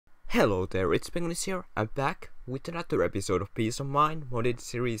Hello there, it's Penguinish here. I'm back with another episode of Peace of Mind modded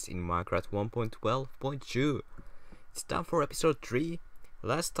series in Minecraft 1.12.2. It's time for episode 3.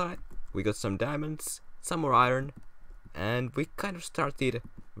 Last time we got some diamonds, some more iron, and we kind of started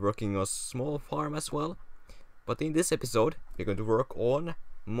working on a small farm as well. But in this episode we're going to work on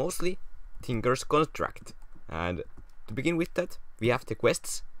mostly Tinker's Contract. And to begin with that, we have the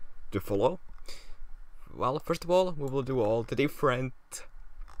quests to follow. Well, first of all, we will do all the different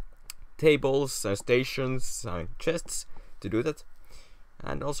tables and stations and chests to do that,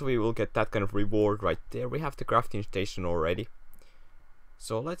 and also we will get that kind of reward right there. We have the crafting station already,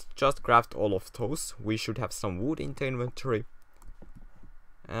 so let's just craft all of those. We should have some wood in the inventory,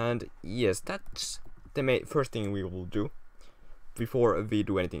 and yes, that's the first thing we will do before we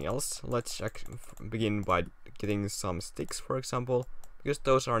do anything else. Let's begin by getting some sticks, for example, because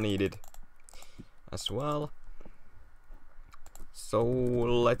those are needed as well. So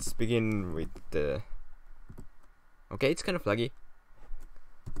let's begin with the... Okay, it's kind of laggy.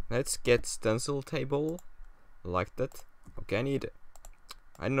 Let's get stencil table like that. Okay,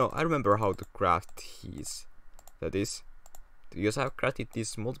 I remember how to craft these. That is, because I've crafted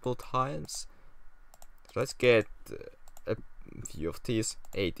these multiple times. So let's get a few of these.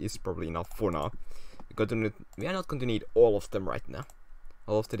 8 is probably enough for now. We are not going to need all of them right now.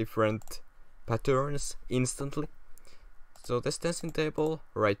 All of the different patterns instantly. So the stencil table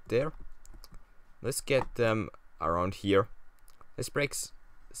right there. Let's get them around here. Let's break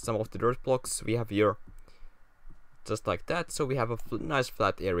some of the dirt blocks we have here, just like that. So we have a nice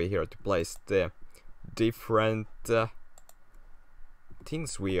flat area here to place the different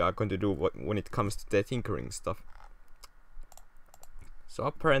things we are going to do when it comes to the tinkering stuff. So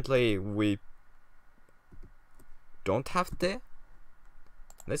apparently we don't have the...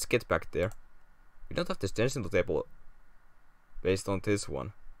 Let's get back there. We don't have the stencil table based on this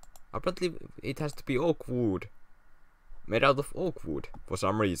one. Apparently it has to be oak wood, made out of oak wood for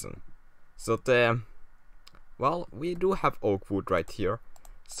some reason. So well, we do have oak wood right here,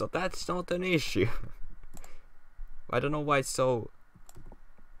 so that's not an issue. I don't know why it's so...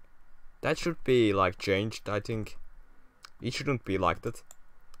 That should be like changed. I think it shouldn't be like that,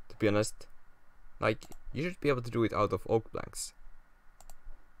 to be honest. Like, you should be able to do it out of oak planks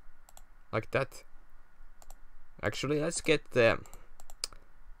like that. Actually, let's get the...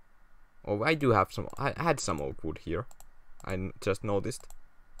 Oh, I do have some... I had some oak wood here. I just noticed.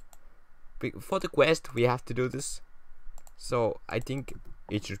 For the quest, we have to do this. So, I think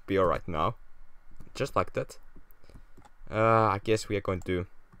it should be alright now. Just like that. I guess we are going to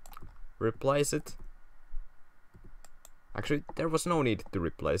replace it. Actually, there was no need to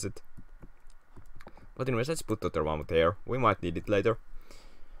replace it. But anyways, let's put the other one there. We might need it later.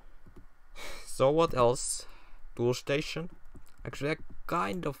 So, what else? Tool station. Actually, I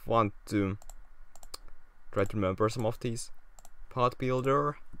kind of want to try to remember some of these. Pot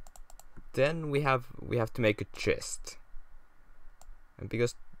builder. Then we have to make a chest. And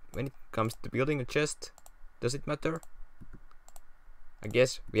because when it comes to building a chest, does it matter? I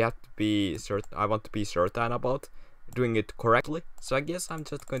guess we have to be certain. I want to be certain about doing it correctly. So I guess I'm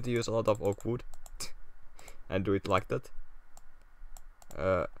just going to use a lot of oak wood and do it like that.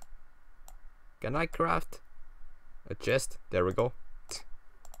 Can I craft a chest? There we go.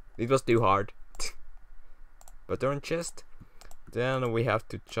 It was too hard. Pattern chest. Then we have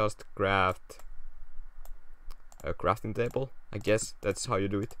to just craft a crafting table. I guess that's how you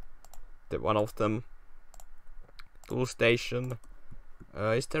do it. One of them. Tool station.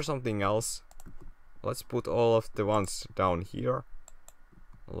 Is there something else? Let's put all of the ones down here.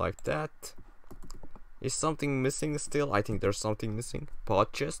 Like that. Is something missing still? I think there's something missing.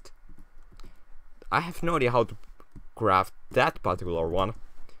 Pot chest. I have no idea how to craft that particular one.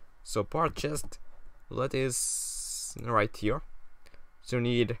 So part chest, that is right here. So you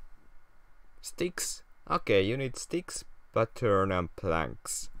need sticks. Okay, you need sticks, pattern and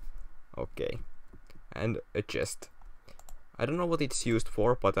planks. Okay, and a chest. I don't know what it's used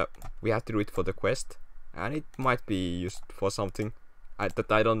for, but we have to do it for the quest, and it might be used for something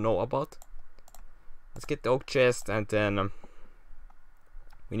that I don't know about. Let's get the oak chest, and then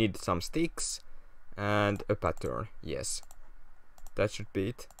we need some sticks and a pattern. Yes, that should be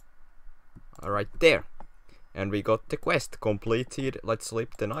it. Alright, there. And we got the quest completed. Let's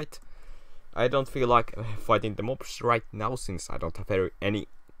sleep the night. I don't feel like fighting the mobs right now, since I don't have any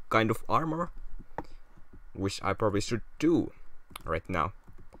kind of armor, which I probably should do right now,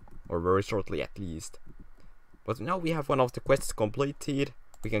 or very shortly at least. But now we have one of the quests completed.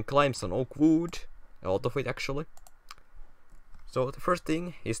 We can climb some oak wood, a lot of it actually. So the first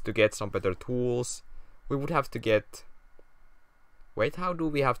thing is to get some better tools. We would have to get Wait, how do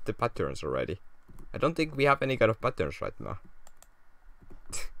we have the patterns already? I don't think we have any kind of patterns right now.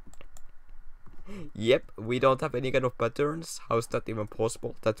 Yep, we don't have any kind of patterns. How is that even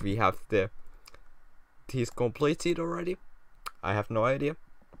possible that we have these completed already? I have no idea.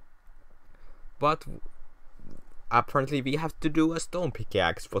 But apparently we have to do a stone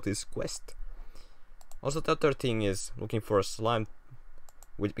pickaxe for this quest. Also, the other thing is looking for a slime,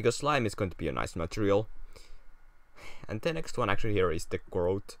 because slime is going to be a nice material. And the next one actually here is the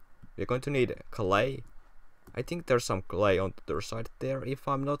growth. We're going to need clay. I think there's some clay on the other side there, if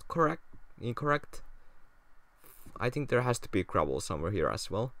I'm not incorrect. I think there has to be gravel somewhere here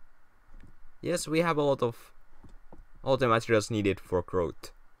as well. Yes, we have a lot of all the materials needed for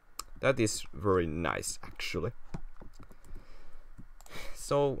growth. That is very nice, actually.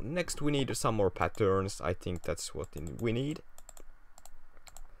 So next we need some more patterns. I think that's what we need.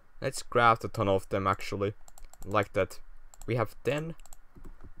 Let's craft a ton of them, actually. Like that. We have 10.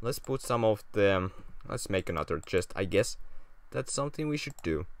 Let's put some of them. Let's make another chest, I guess. That's something we should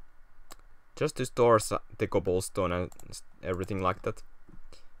do. Just to store the cobblestone and everything like that.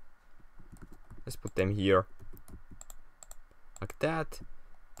 Let's put them here. Like that.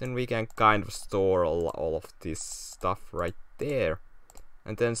 Then we can kind of store all of this stuff right there.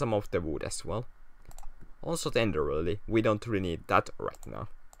 And then some of the wood as well. Also the ender lily. We don't really need that right now.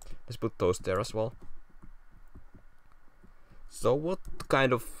 Let's put those there as well. So what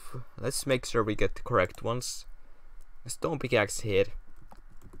kind of... Let's make sure we get the correct ones. Stone pickaxe head.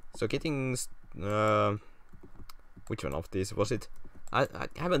 So getting... which one of these was it? I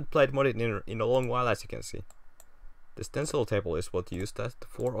haven't played mod in a long while, as you can see. The stencil table is what you use that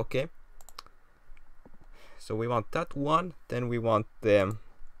for, okay. So we want that one. Then we want the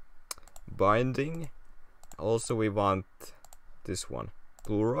binding. Also we want this one.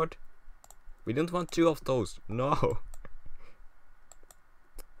 Blue rod. We don't want 2 of those. No.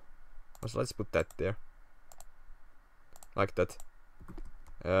 So let's put that there. Like that.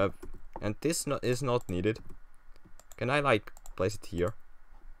 And this is not needed. Can I like place it here?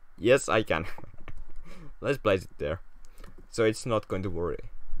 Yes, I can. Let's place it there. So it's not going to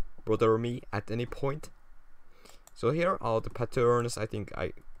bother me at any point. So here are the patterns. I think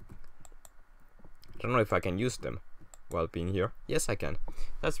I don't know if I can use them while being here. Yes, I can.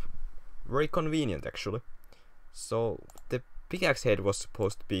 That's very convenient, actually. So the pickaxe head was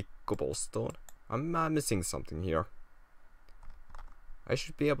supposed to be cobblestone. I'm missing something here. I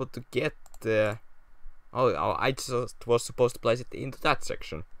should be able to get the... Oh, I just was supposed to place it into that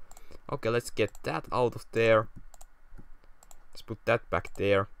section. Okay, let's get that out of there. Let's put that back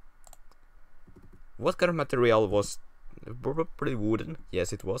there. What kind of material was... Probably wooden.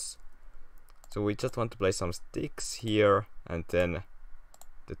 Yes, it was. So we just want to place some sticks here. And then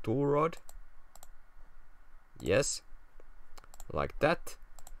the tool rod. Yes. Like that.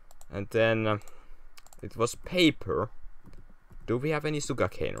 And then it was paper. Do we have any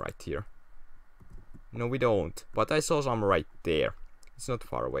sugarcane right here? No, we don't. But I saw some right there. It's not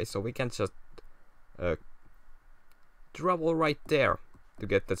far away, so we can just travel right there to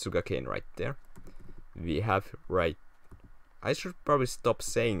get that sugarcane right there. We have right... I should probably stop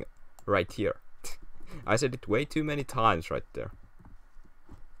saying right here. I said it way too many times right there.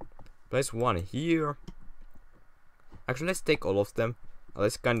 Place one here. Actually, let's take all of them.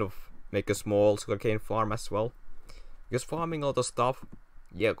 Let's kind of make a small sugarcane farm as well. Because farming all the stuff,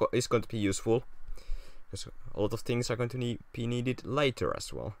 yeah, is going to be useful. Because a lot of things are going to be needed later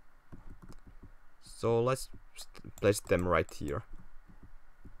as well. So let's place them right here.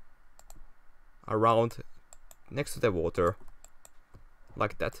 Around, next to the water.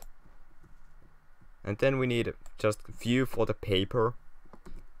 Like that. And then we need just a few for the paper.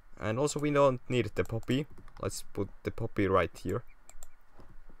 And also we don't need the poppy. Let's put the poppy right here.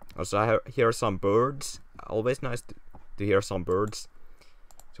 Also I hear some birds. Always nice to hear some birds.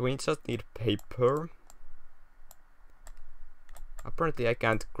 So we just need paper. Apparently I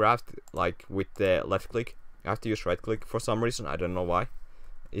can't craft like with the left click. I have to use right click for some reason. I don't know why.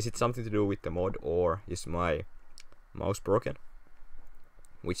 Is it something to do with the mod, or is my mouse broken?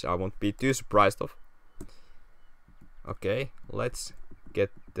 Which I won't be too surprised of. Okay, let's get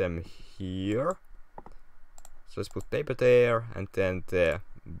them here. So let's put paper there, and then the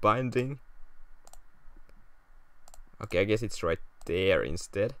binding. Okay, I guess it's right there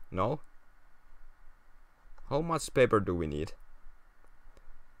instead. No? How much paper do we need?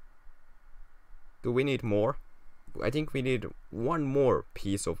 Do we need more? I think we need one more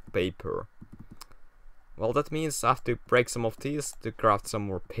piece of paper. Well, that means I have to break some of these to craft some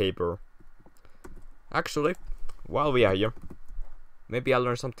more paper. Actually, while we are here, maybe I'll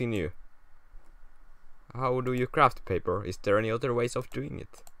learn something new. How do you craft paper? Is there any other ways of doing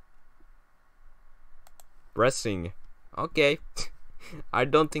it? Pressing. Okay. I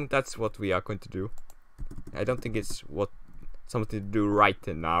don't think that's what we are going to do. I don't think it's something to do right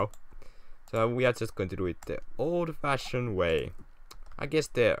now. So we are just going to do it the old-fashioned way. I guess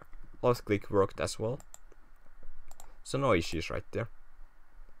the left click worked as well. So no issues right there.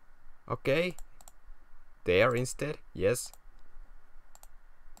 Okay. There instead. Yes.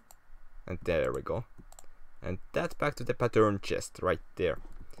 And there we go. And that back to the pattern chest right there.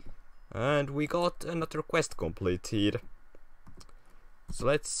 And we got another quest completed. So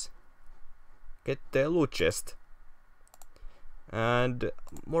let's get the loot chest. And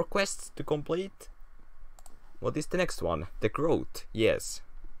more quests to complete. What is the next one? The growth. Yes.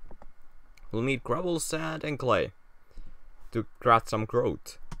 We'll need gravel, sand and clay to craft some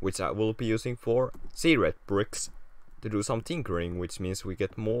growth, which I will be using for sea red bricks to do some tinkering, which means we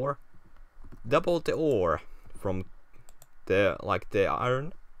get more, double the ore from the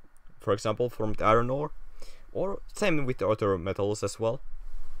iron, for example, from the iron ore, or same with the other metals as well.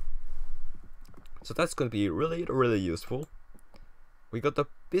 So that's going to be really useful. We got the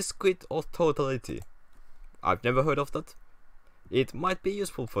biscuit of totality. I've never heard of that. It might be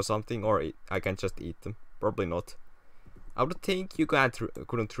useful for something, or I can just eat them. Probably not. I would think you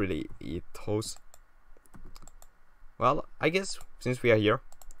couldn't really eat those. Well, I guess since we are here,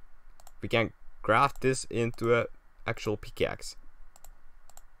 we can craft this into an actual pickaxe.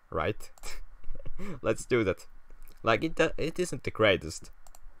 Right? Let's do that. Like, it isn't the greatest,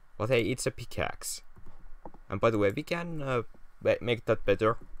 but hey, it's a pickaxe. And by the way, we can make that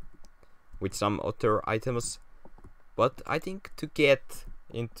better with some other items. But I think to get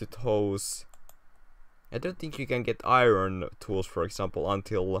into those, I don't think you can get iron tools, for example,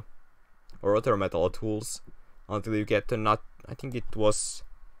 until, or other metal tools, until you get the nut. I think it was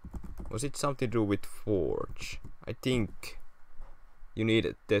it something to do with forge? I think you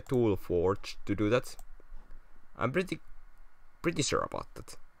need the tool forge to do that. I'm pretty sure about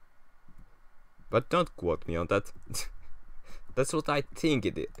that. But don't quote me on that. That's what I think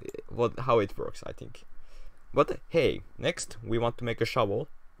how it works, I think. But hey, next we want to make a shovel,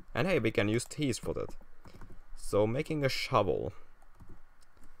 and hey, we can use these for that. So making a shovel,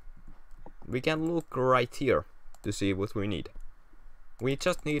 we can look right here to see what we need. We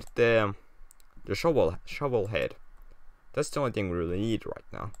just need the shovel head. That's the only thing we really need right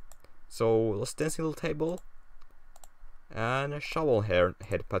now. So a stencil table and a shovel head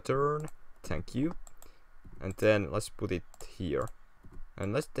pattern. Thank you. And then let's put it here.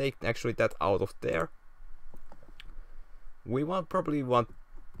 And let's take actually that out of there. We probably want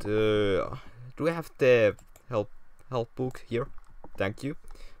to... Do we have the help book here? Thank you.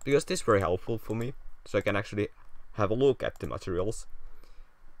 Because this is very helpful for me. So I can actually have a look at the materials.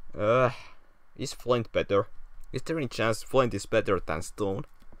 Is flint better? Is there any chance flint is better than stone?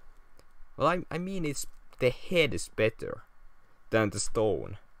 Well, I mean the head is better than the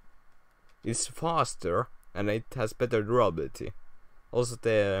stone. It's faster and it has better durability. Also is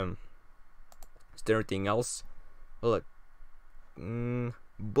there anything else? Well,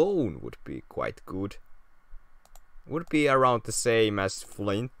 bone would be quite good. Would be around the same as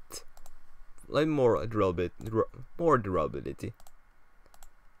flint. Like more durability.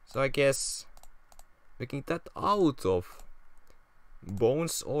 So I guess making that out of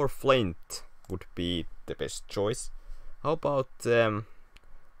bones or flint would be the best choice. How about for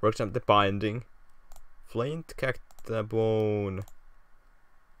example the binding? Flint, cactus, bone.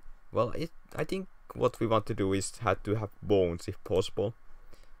 Well, I think what we want to do is have to have bones if possible.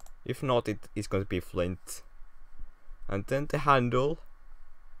 If not, it is going to be flint. And then the handle.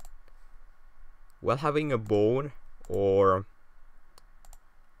 Well, having a bone or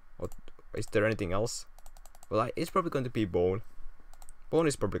is there anything else? Well, it's probably going to be bone. Bone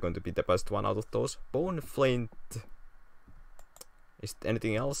is probably going to be the best one out of those. Bone, flint. Is there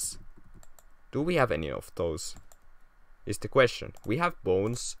anything else? Do we have any of those? Is the question. We have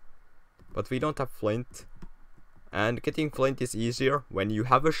bones, but we don't have flint. And getting flint is easier when you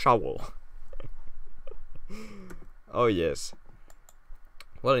have a shovel. Oh yes.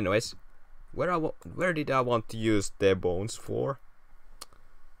 Well, anyways, where did I want to use the bones for?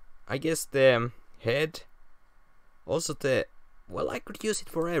 I guess the head. Also well, I could use it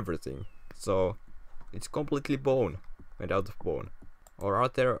for everything. So it's completely bone, made out of bone. Or are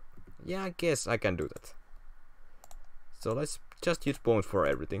there? Yeah, I guess I can do that. So let's just use bones for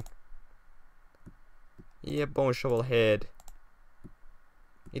everything. Yeah, bone shovel head.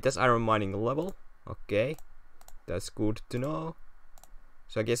 It has iron mining level. Okay, that's good to know.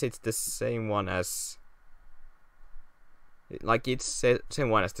 So I guess it's the same one as... Like it's same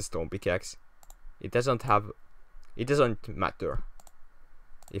one as the stone pickaxe. it doesn't matter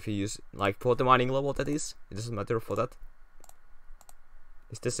if you use, like, for the mining level, that is, it doesn't matter for that.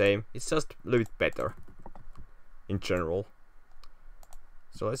 It's the same, it's just a little bit better in general.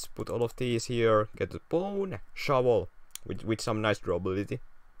 So let's put all of these here, get the bone shovel with some nice durability.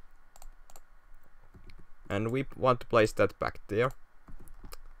 And we want to place that back there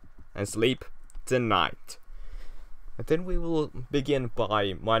and sleep tonight. And then we will begin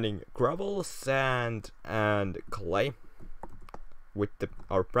by mining gravel, sand and clay with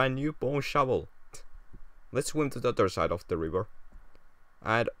our brand new bone shovel. Let's swim to the other side of the river.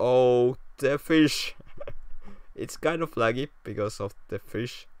 And oh, the fish! It's kind of laggy because of the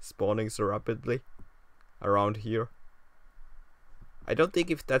fish spawning so rapidly around here. I don't think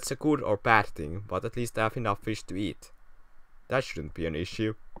if that's a good or bad thing, but at least I have enough fish to eat. That shouldn't be an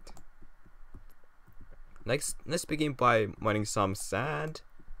issue. Next, let's begin by mining some sand.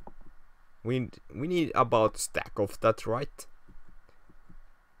 We need about a stack of that, right?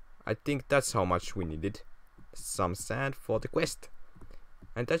 I think that's how much we needed. Some sand for the quest.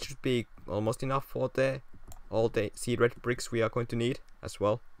 And that should be almost enough for all the seed red bricks we are going to need as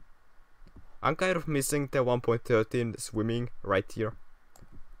well. I'm kind of missing the 1.13 swimming right here.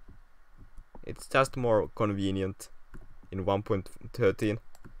 It's just more convenient in 1.13,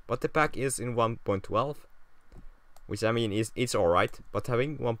 but the pack is in 1.12, which I mean it's alright, but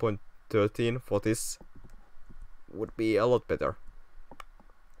having 1.13 for this would be a lot better.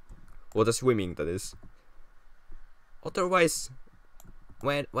 For the swimming, that is. Otherwise,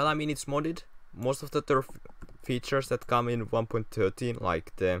 well, I mean, it's modded. Most of the other features that come in 1.13,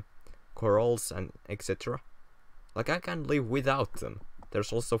 like the corals and etc., like, I can live without them.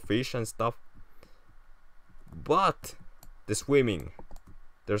 There's also fish and stuff, but the swimming,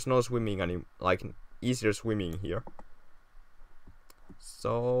 there's no swimming any, like, easier swimming here.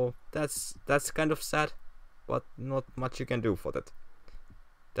 So that's kind of sad, but not much you can do for that.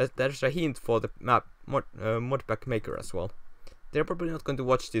 There's a hint for the map modpack maker as well. They're probably not going to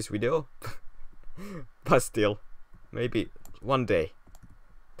watch this video, but still, maybe one day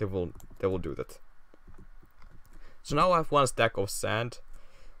they will do that. So now I have one stack of sand.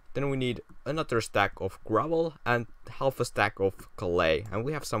 Then we need another stack of gravel and half a stack of clay, and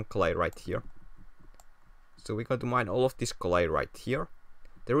we have some clay right here. So we're going to mine all of this clay right here.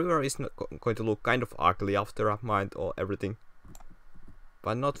 The river is not going to look kind of ugly after I've mined or everything,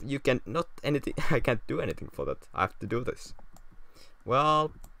 but not anything. I can't do anything for that. I have to do this.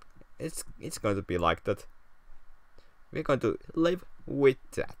 Well, it's going to be like that. We're going to live with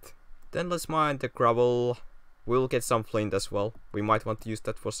that. Then let's mine the gravel. We'll get some flint as well. We might want to use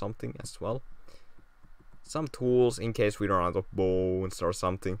that for something as well. Some tools in case we run out of bones or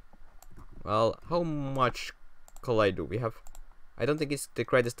something. Well, how much clay do we have? I don't think it's the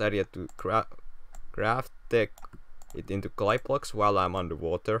greatest idea to craft it into clay blocks while I'm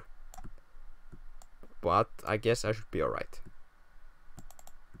underwater. But I guess I should be alright.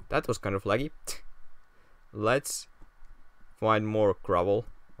 That was kind of laggy. Let's find more gravel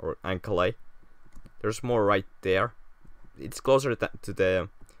and clay. There's more right there. It's closer to the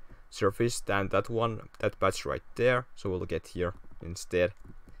surface than that patch right there. So we'll get here instead.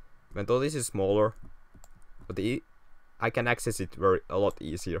 Even though this is smaller, but I can access it a lot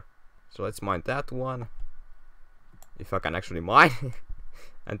easier. So let's mine that one, if I can actually mine.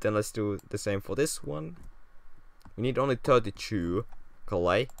 And then let's do the same for this one. We need only 32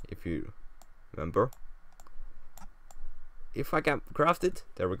 clay, if you remember. If I can craft it,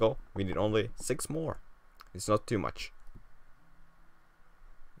 there we go. We need only 6 more. It's not too much.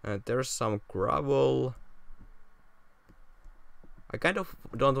 And there's some gravel. I kind of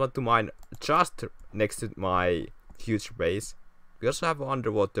don't want to mine just next to my future base. We also have an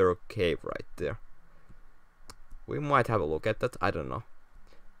underwater cave right there. We might have a look at that, I don't know.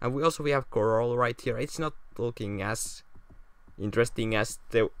 And we have coral right here. It's not looking as interesting as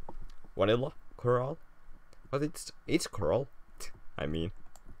the vanilla coral, but it's coral. I mean.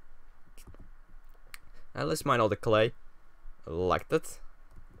 And let's mine all the clay like that.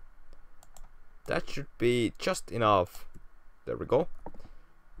 That should be just enough. There we go.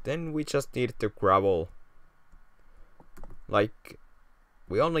 Then we just need the gravel. Like,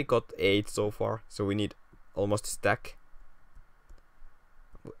 we only got 8 so far, so we need almost a stack.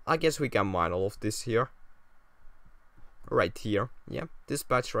 I guess we can mine all of this here. Right here. Yeah, this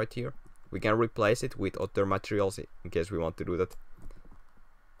patch right here. We can replace it with other materials in case we want to do that.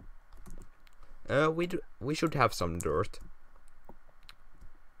 We should have some dirt.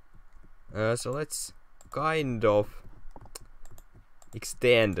 So let's kind of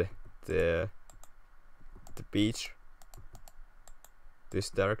extend the beach this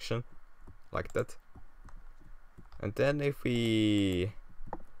direction. like that. And then if we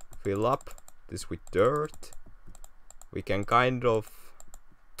fill up this with dirt, we can kind of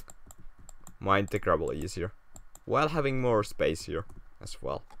mine the gravel easier, while having more space here as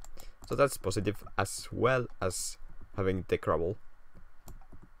well. So that's positive, as well as having the gravel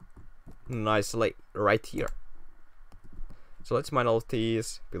nicely right here. So let's mine all of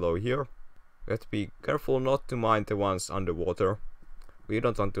these below here. We have to be careful not to mine the ones underwater. We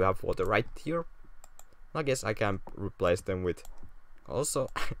don't want to have water right here. I guess I can replace them with... Also,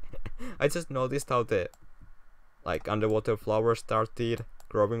 I just noticed how the like underwater flowers started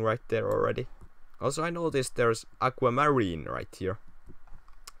growing right there already. Also, I noticed there's aquamarine right here.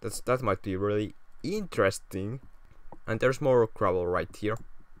 That might be really interesting. And there's more gravel right here.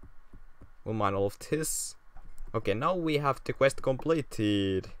 We'll mine all of this. Okay, now we have the quest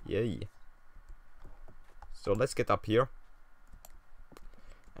completed. Yay. So let's get up here.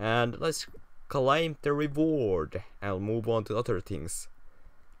 And let's claim the reward. I'll move on to other things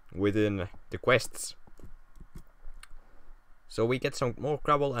within the quests. So we get some more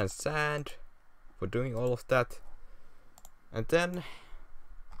gravel and sand for doing all of that. And then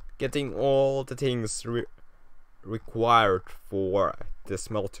getting all the things required for the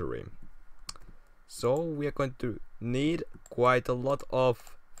smeltery. So we are going to need quite a lot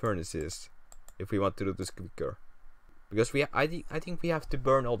of furnaces if we want to do this quicker. Because I think we have to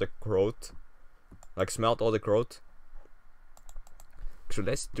burn all the growth, like smelt all the growth. So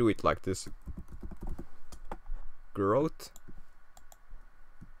let's do it like this. Growth.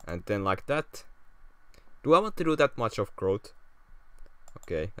 And then like that. Do I want to do that much of growth?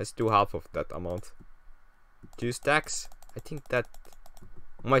 Okay, let's do half of that amount. 2 stacks. I think that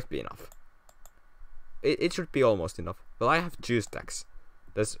might be enough. It should be almost enough. Well, I have 2 stacks.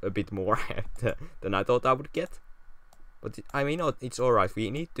 That's a bit more than I thought I would get. But I mean, it's alright.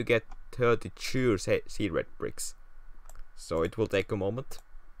 We need to get 32 seed red bricks. So it will take a moment.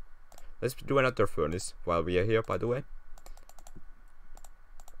 Let's do another furnace while we are here, by the way.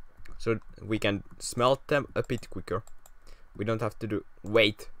 So we can smelt them a bit quicker. We don't have to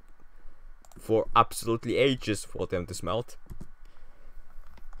wait for absolutely ages for them to smelt.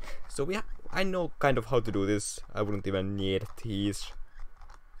 So I know kind of how to do this. I wouldn't even need this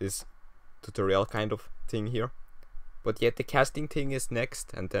tutorial kind of thing here. But yet the casting thing is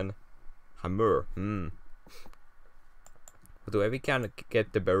next, and then hammer. But the way we can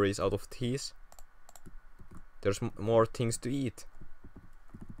get the berries out of these, there's more things to eat.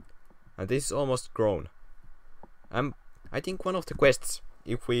 And this is almost grown. I think one of the quests,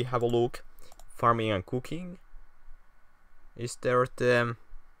 if we have a look, farming and cooking, is there the...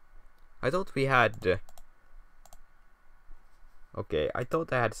 I thought we had... okay, I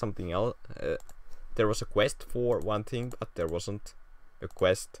thought I had something else. There was a quest for one thing, but there wasn't a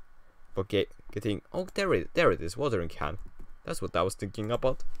quest for getting... Oh, there it is, watering can. That's what I was thinking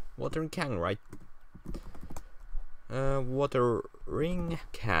about. Watering can, right? Watering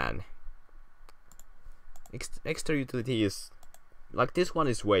can. Extra utilities. Like this one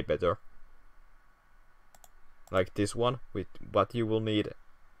is way better. Like this one, but you will need...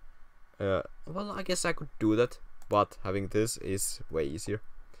 well, I guess I could do that, but having this is way easier.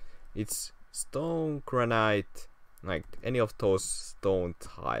 It's stone, granite, like any of those stone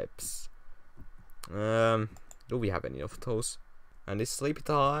types. Do we have any of those? And it's sleepy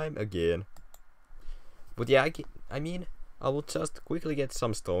time again. But yeah, I mean, I will just quickly get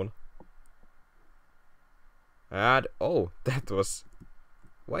some stone. And oh, that was...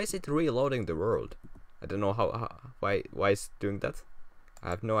 Why is it reloading the world? I don't know why it's doing that. I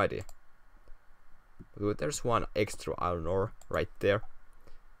have no idea. But there's one extra iron ore right there.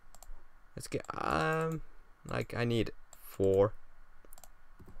 Let's get like I need 4.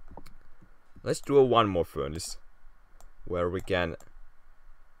 Let's do one more furnace where we can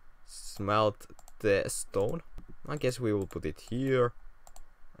smelt the stone. I guess we will put it here,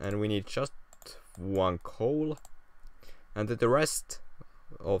 and we need just 1 coal, and the rest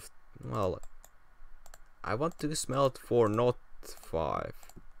of, well, I want to smelt 4, not 5.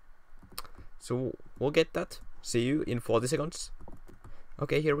 So we'll get that. See you in 40 seconds.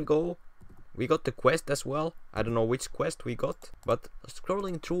 Okay, here we go. We got the quest as well. I don't know which quest we got, but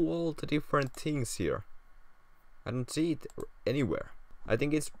scrolling through all the different things here, I don't see it anywhere. I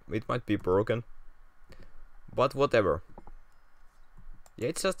think it might be broken, but whatever. Yeah,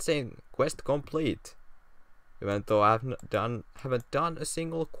 it's just saying quest complete, even though I haven't done a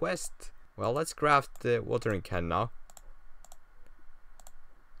single quest. Well, let's craft the watering can now.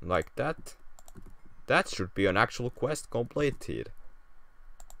 Like that. That should be an actual quest completed.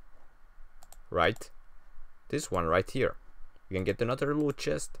 Right? This one right here. We can get another loot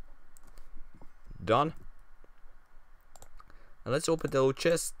chest. Done. And let's open the old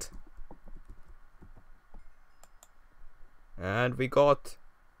chest. And we got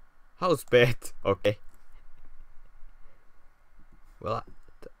house bed. Okay. Well,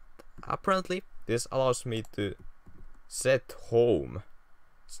 apparently this allows me to set home.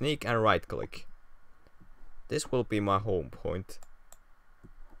 Sneak and right click. This will be my home point.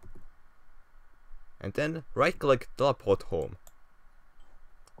 And then right click teleport home.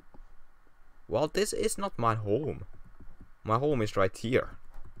 Well, this is not my home. My home is right here.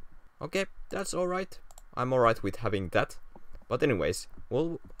 Okay, that's alright. I'm alright with having that. But anyways,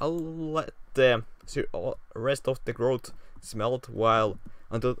 I'll let the rest of the growth smelt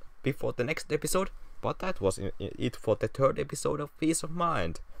until before the next episode. But that was it for the third episode of Peace of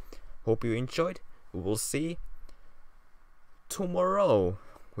Mind. Hope you enjoyed. We will see tomorrow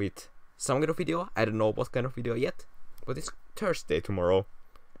with some kind of video. I don't know what kind of video yet, but it's Thursday tomorrow.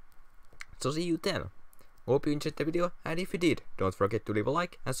 So see you then. Hope you enjoyed the video, and if you did, don't forget to leave a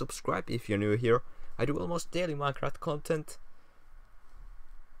like and subscribe if you're new here. I do almost daily Minecraft content,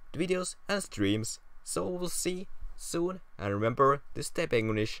 videos and streams, so we'll see soon, and remember to stay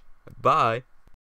Penguinish. Bye!